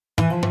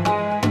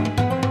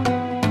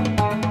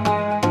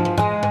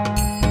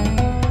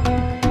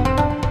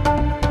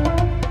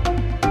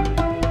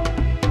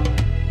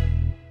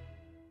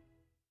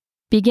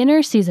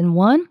Beginner Season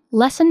 1,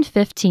 Lesson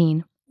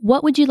 15.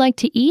 What would you like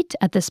to eat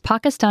at this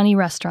Pakistani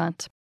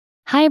restaurant?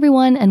 Hi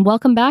everyone, and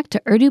welcome back to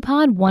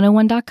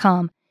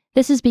UrduPod101.com.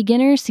 This is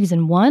Beginner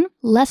Season 1,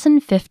 Lesson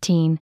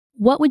 15.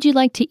 What would you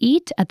like to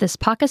eat at this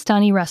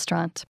Pakistani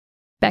restaurant?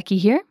 Becky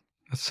here.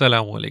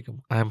 Assalamu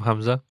alaikum. I am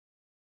Hamza.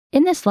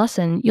 In this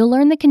lesson, you'll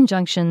learn the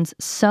conjunctions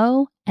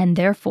so and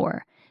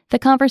therefore. The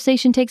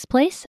conversation takes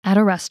place at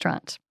a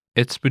restaurant.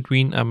 It's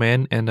between a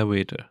man and a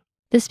waiter.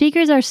 The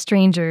speakers are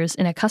strangers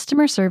in a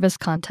customer service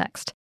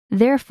context.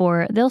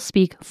 Therefore, they'll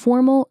speak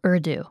formal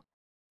Urdu.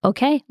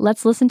 Okay,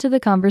 let's listen to the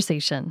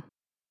conversation.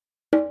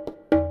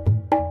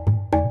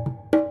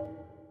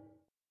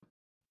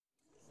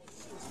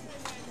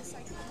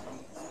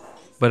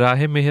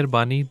 बराहे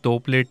मेहरबानी 2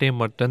 प्लेटें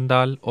mutton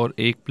दाल और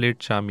 1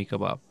 plate shami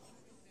कबाब।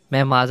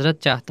 मैं माजरत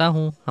चाहता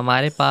हूँ,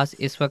 हमारे पास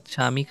इस वक्त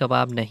शामी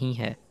कबाब नहीं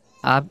है।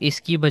 आप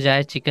इसकी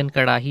बजाय चिकन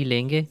कढ़ाही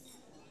लेंगे?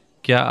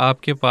 क्या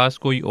आपके पास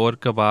कोई और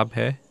कबाब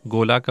है?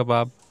 गोला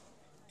कबाब?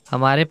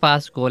 हमारे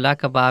पास गोला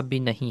कबाब भी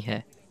नहीं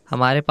है।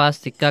 हमारे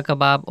पास टिक्का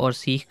कबाब और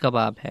सीख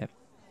कबाब है।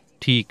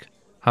 ठीक,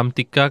 हम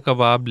टिक्का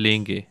कबाब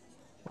लेंगे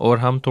और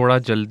हम थोड़ा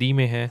जल्दी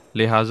में हैं,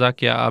 लिहाजा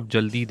क्या आप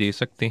जल्दी दे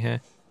सकते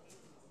हैं?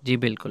 जी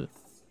बिल्कुल।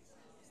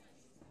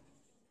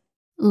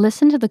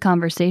 Listen to the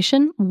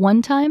conversation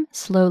one time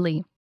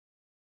slowly.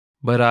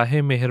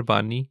 बराहे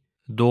मेहरबानी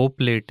 2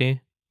 प्लेटें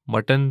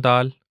मटन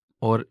दाल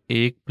और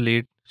 1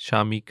 प्लेट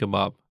शामी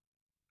कबाब।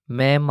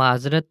 मैं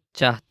माजरत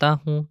चाहता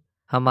हूँ,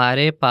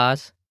 हमारे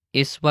पास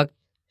इस वक्त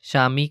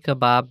शामी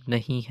कबाब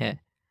नहीं है।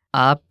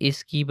 आप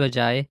इसकी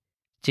बजाय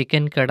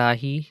चिकन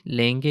कढ़ाही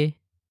लेंगे?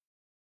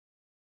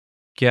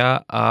 क्या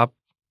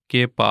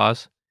आपके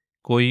पास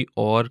कोई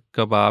और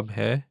कबाब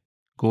है?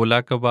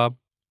 गोला कबाब?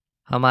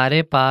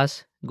 हमारे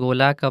पास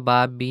गोला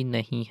कबाब भी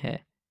नहीं है।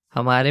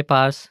 हमारे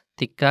पास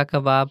टिक्का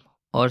कबाब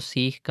और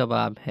सीख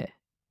कबाब है।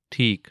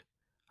 ठीक,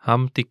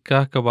 हम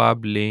टिक्का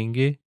कबाब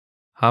लेंगे।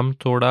 हम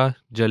थोड़ा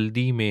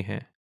जल्दी में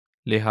हैं,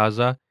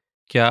 लिहाजा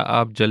क्या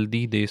आप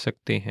जल्दी दे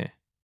सकते हैं?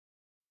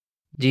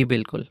 जी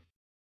बिल्कुल।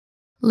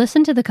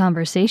 Listen to the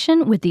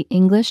conversation with the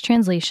English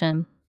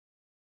translation.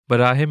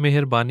 बराहे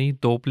मेहरबानी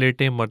 2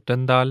 प्लेटें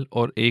मटन दाल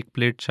और 1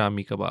 plate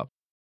shami kebab.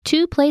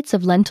 2 plates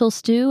of lentil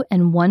stew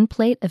and 1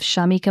 plate of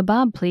shami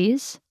kebab,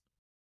 please.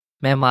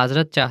 मैं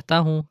माजरत चाहता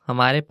हूँ,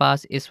 हमारे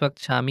पास इस वक्त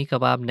शामी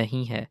कबाब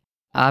नहीं है।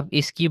 आप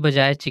इसकी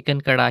बजाय चिकन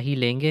कढ़ाही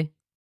लेंगे?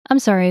 I'm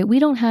sorry, we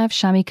don't have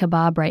shami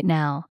kebab right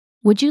now.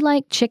 Would you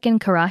like chicken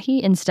karahi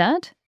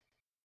instead?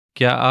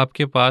 क्या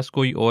आपके पास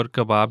कोई और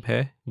कबाब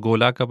है?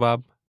 गोला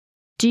कबाब?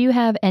 Do you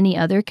have any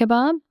other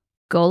kebab?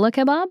 Gola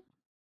kebab?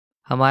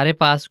 हमारे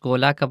पास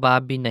गोला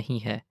कबाब भी नहीं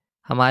है।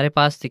 हमारे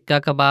पास टिक्का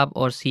कबाब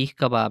और सीख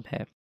कबाब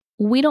है।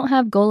 We don't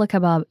have gola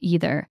kebab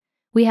either.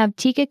 We have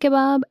tikka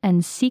kebab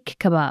and sikh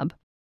kebab.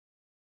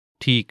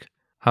 ठीक,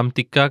 हम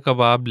टिक्का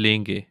कबाब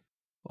लेंगे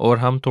और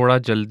हम थोड़ा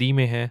जल्दी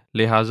में हैं,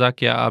 लिहाजा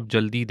क्या आप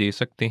जल्दी दे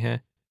सकते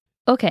हैं?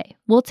 Okay,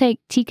 we'll take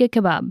tikka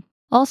kebab.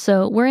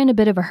 Also, we're in a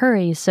bit of a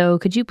hurry, so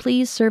could you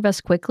please serve us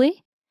quickly?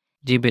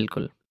 जी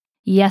बिल्कुल।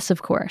 Yes,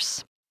 of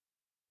course.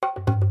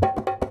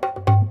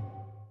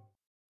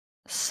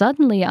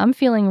 Suddenly, I'm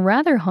feeling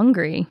rather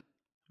hungry.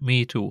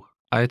 Me too.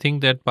 I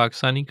think that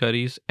Pakistani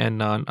curries and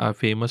naan are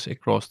famous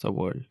across the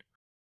world.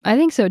 I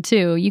think so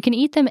too. You can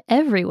eat them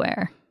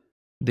everywhere.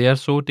 They are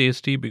so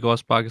tasty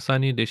because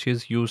Pakistani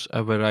dishes use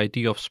a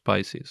variety of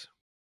spices.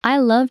 I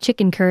love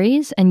chicken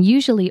curries and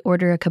usually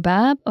order a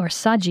kebab or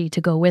saji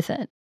to go with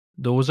it.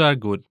 Those are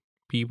good.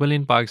 People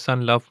in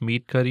Pakistan love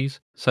meat curries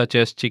such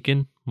as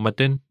chicken,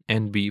 mutton,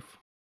 and beef.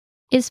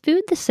 Is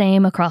food the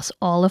same across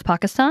all of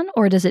Pakistan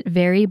or does it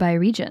vary by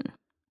region?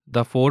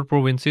 The 4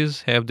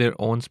 provinces have their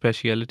own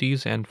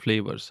specialities and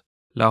flavors.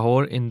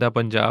 Lahore in the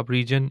Punjab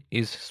region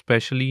is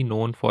specially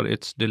known for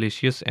its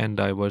delicious and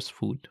diverse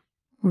food.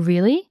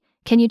 Really?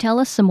 Can you tell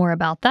us some more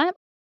about that?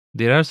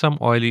 There are some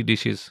oily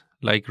dishes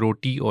like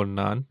roti or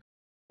naan.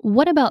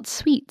 What about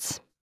sweets?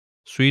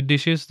 Sweet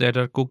dishes that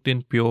are cooked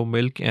in pure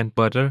milk and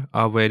butter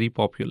are very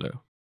popular.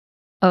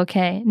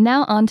 Okay,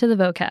 now on to the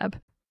vocab.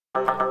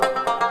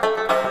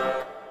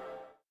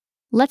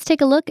 Let's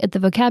take a look at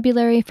the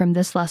vocabulary from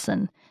this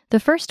lesson.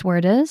 The first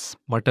word is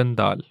Mutton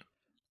dal.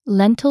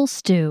 lentil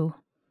stew.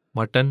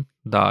 Mutton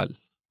dal.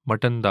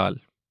 Mutton dal.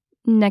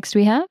 Next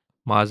we have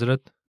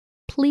Mazrat.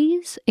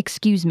 please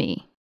excuse me.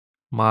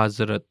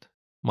 Mazrat.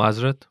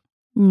 Mazrat.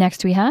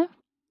 Next we have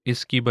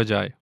Iski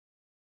bajai.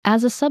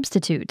 as a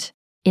substitute,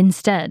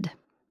 instead.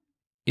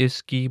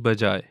 Iski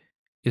bajai.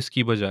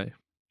 Iski bajai.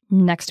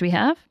 Next we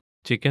have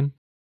Chicken.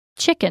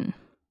 chicken.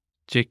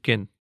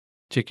 Chicken.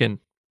 Chicken.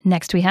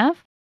 Next we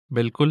have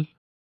Bilkul.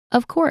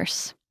 of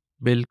course.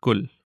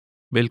 Bilkul.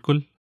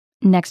 Bilkul.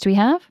 Next we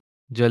have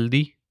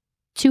Jaldi.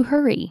 to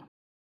hurry.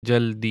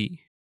 Jaldi.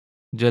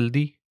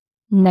 Jaldi.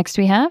 Next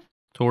we have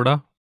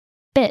Thoda.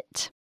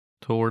 bit.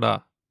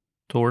 Thoda.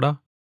 Thoda.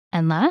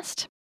 And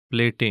last,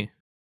 Platein.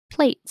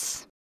 plates.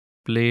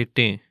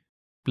 Platein.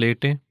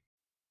 Platein.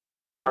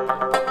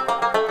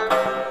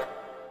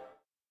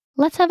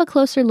 Let's have a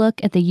closer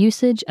look at the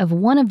usage of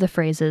one of the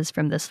phrases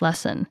from this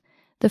lesson.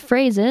 The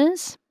phrase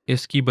is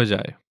Iski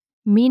bajai.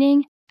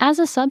 meaning as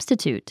a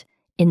substitute,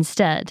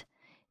 instead.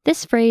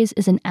 This phrase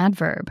is an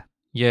adverb.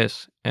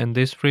 Yes, and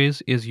this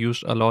phrase is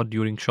used a lot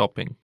during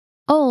shopping.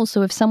 Oh,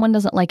 so if someone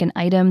doesn't like an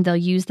item, they'll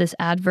use this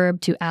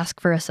adverb to ask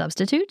for a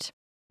substitute?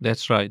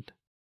 That's right.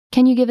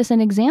 Can you give us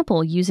an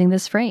example using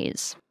this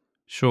phrase?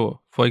 Sure.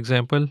 For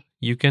example,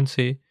 you can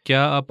say,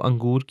 क्या आप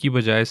अंगूर की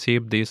बजाय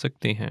सेब दे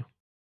सकते हैं?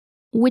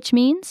 Which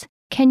means,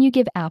 can you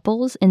give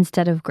apples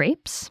instead of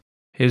grapes?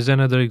 Here's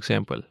another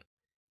example.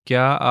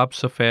 क्या आप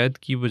सफ़ेद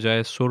की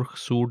बजाय सुर्ख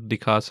सूट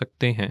दिखा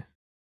सकते हैं?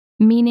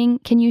 Meaning,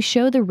 can you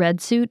show the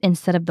red suit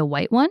instead of the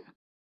white one?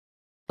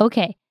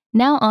 Okay,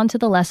 now on to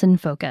the lesson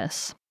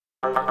focus.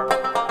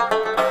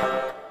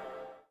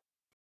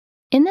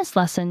 In this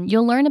lesson,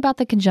 you'll learn about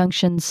the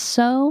conjunctions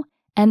so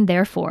and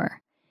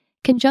therefore.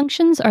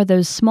 Conjunctions are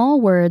those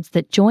small words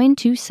that join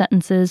two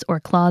sentences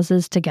or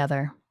clauses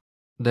together.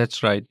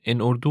 That's right.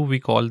 In Urdu, we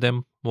call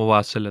them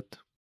muwasilat.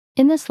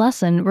 In this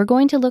lesson, we're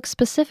going to look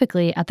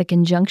specifically at the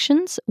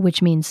conjunctions,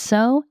 which mean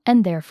so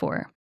and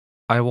therefore.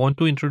 I want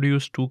to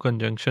introduce two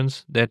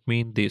conjunctions that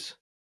mean this.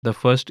 The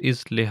first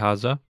is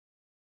lihaza.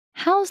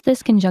 How's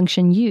this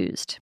conjunction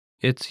used?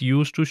 It's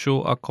used to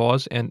show a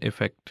cause and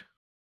effect.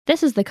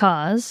 This is the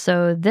cause,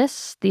 so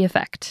this the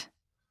effect.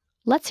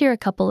 Let's hear a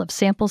couple of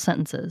sample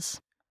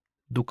sentences.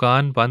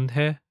 दुकान बंद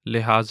है,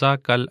 लिहाजा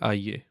कल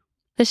आइए.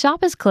 The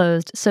shop is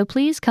closed, so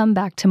please come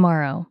back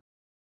tomorrow.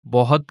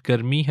 बहुत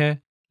गर्मी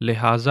है,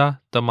 लिहाजा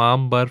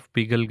तमाम बर्फ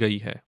पिघल गई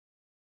है.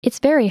 It's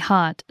very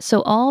hot,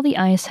 so all the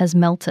ice has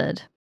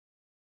melted.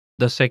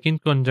 The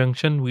second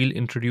conjunction we'll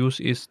introduce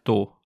is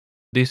to.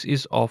 This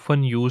is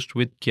often used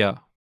with kya.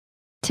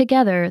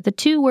 Together, the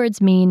two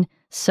words mean,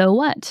 so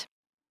what?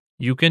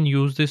 You can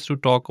use this to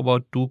talk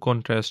about two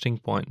contrasting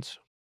points.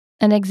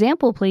 An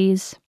example,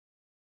 please.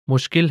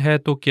 मुश्किल है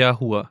तो क्या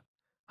हुआ?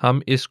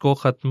 हम इसको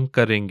खत्म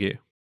करेंगे.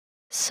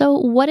 So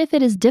what if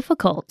it is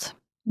difficult?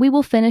 We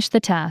will finish the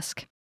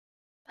task.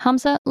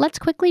 Hamza, let's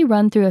quickly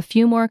run through a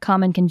few more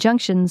common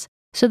conjunctions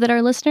so that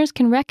our listeners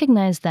can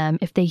recognize them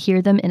if they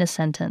hear them in a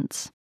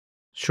sentence.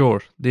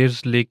 Sure,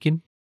 there's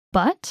लेकिन,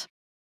 But,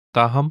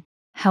 ताहम,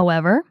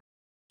 however,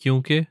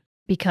 क्योंकि,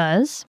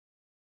 because,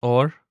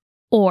 और.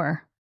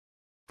 or.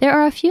 There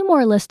are a few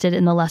more listed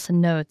in the lesson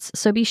notes,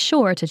 so be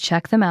sure to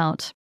check them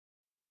out.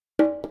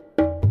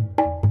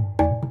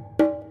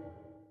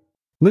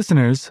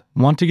 Listeners,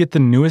 want to get the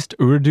newest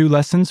Urdu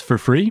lessons for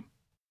free?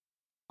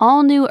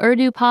 All new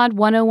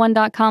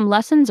UrduPod101.com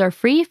lessons are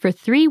free for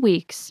 3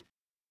 weeks.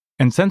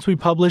 And since we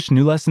publish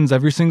new lessons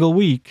every single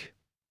week,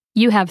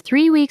 You have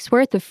 3 weeks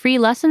worth of free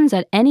lessons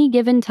at any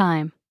given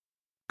time.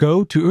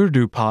 go to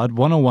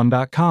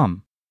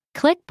UrduPod101.com.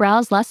 Click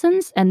Browse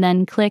Lessons and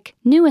then click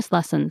Newest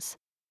Lessons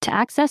to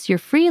access your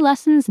free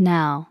lessons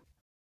now.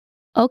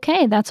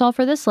 Okay, that's all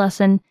for this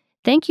lesson.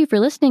 Thank you for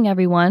listening,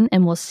 everyone,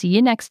 and we'll see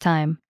you next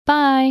time.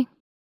 Bye.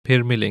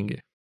 फिर मिलेंगे.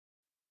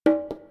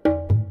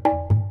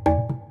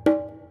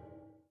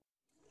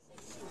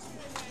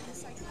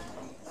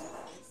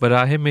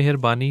 बराहे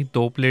मेहरबानी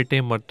 2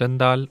 प्लेटें mutton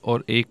दाल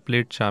और 1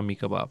 plate shami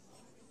कबाब.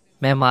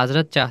 मैं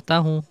माजरत चाहता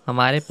हूँ,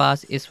 हमारे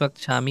पास इस वक्त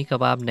शामी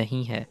कबाब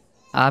नहीं है.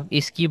 आप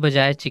इसकी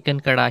बजाय चिकन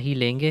कढ़ाही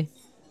लेंगे?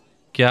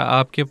 क्या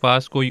आपके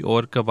पास कोई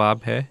और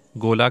कबाब है?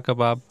 गोला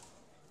कबाब?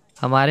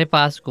 हमारे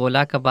पास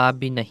गोला कबाब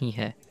भी नहीं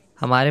है.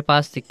 हमारे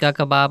पास टिक्का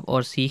कबाब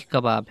और सीख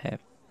कबाब है.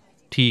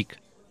 ठीक,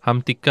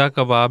 हम टिक्का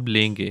कबाब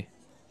लेंगे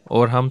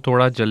और हम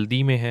थोड़ा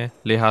जल्दी में हैं,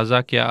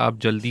 लिहाजा क्या आप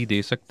जल्दी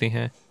दे सकते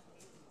हैं?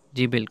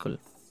 जी बिल्कुल.